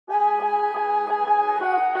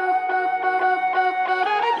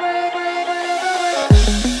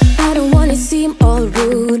seem all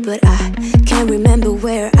rude, but I can't remember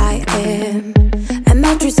where I am. A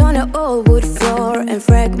mattress on an old wood floor and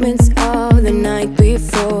fragments of the night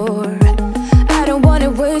before. I don't wanna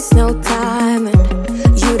waste no time,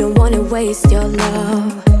 and you don't wanna waste your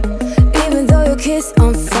love. Even though your kiss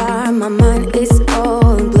on fire, my mind is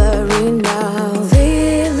all blurry now.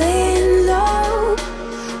 Feeling low,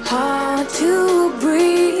 hard to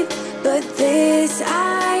breathe, but this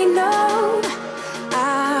I know,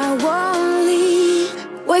 I won't leave.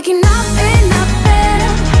 Waking up in a bed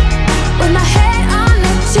with my head on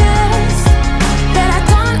the chest that I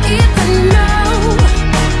don't even know,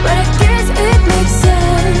 but I guess it makes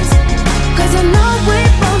sense, 'cause I know we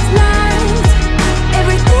both lied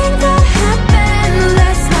everything that happened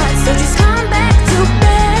last night. So just come back to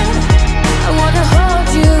bed, I wanna hold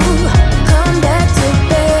you. Come back to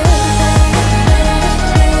bed.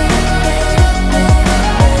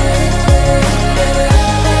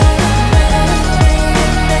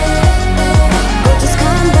 Oh, just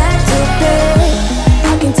come back to bed.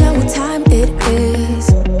 I can tell what time it is.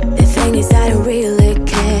 The thing is I don't really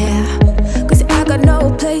care, 'cause I got no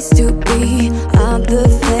place to be other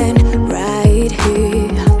than right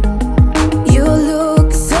here. You look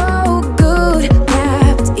so good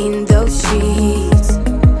wrapped in those sheets.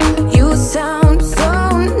 You sound so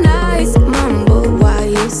nice, mumble while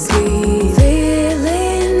you sleep.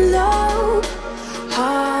 Feeling low,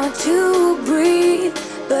 hard to breathe,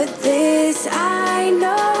 but this I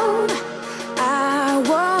know, I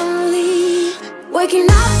won't leave. Waking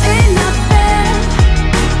up in a bed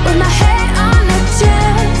with my head on the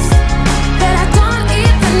chest that I don't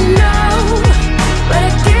even know, but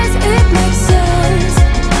I guess it makes sense,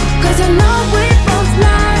 'cause I know we both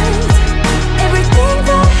lied everything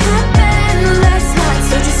that happened last night.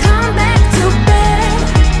 So just come back to bed,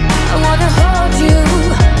 I wanna hold you.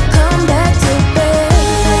 Come back to bed.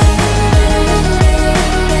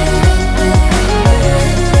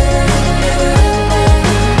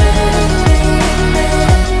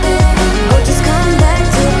 Oh, just come back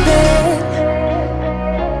to bed.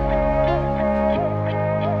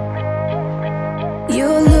 You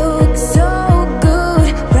look so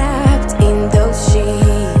good wrapped in those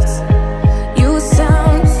sheets. You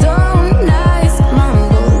sound so nice,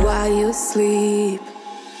 mumble while you sleep.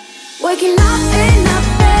 Waking up in a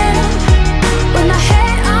bed with my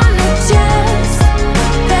head on the chest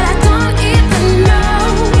that I don't even know,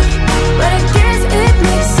 but I guess it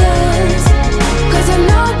makes sense, 'cause I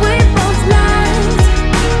know we both lied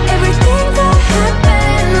everything that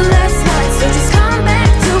happened last night. So just come back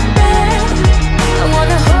to bed, I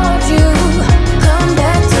wanna hold you. Come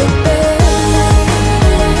back to bed.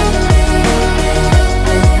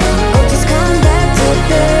 Oh, just come back to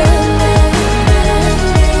bed.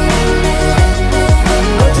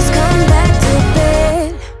 Oh, just come back to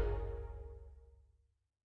bed.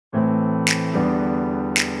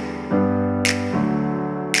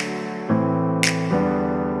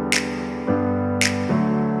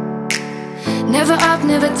 Never up,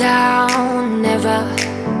 never down, never.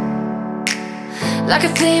 Like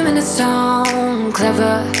a theme in a song,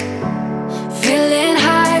 clever. Feeling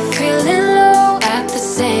high, feeling low at the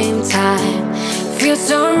same time. Feels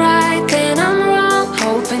so right, then I'm wrong,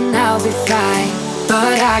 hoping I'll be fine.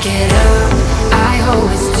 But I get up, I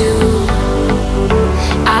always do.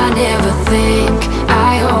 I never think,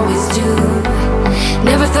 I always do.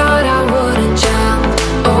 Never thought I wouldn't jump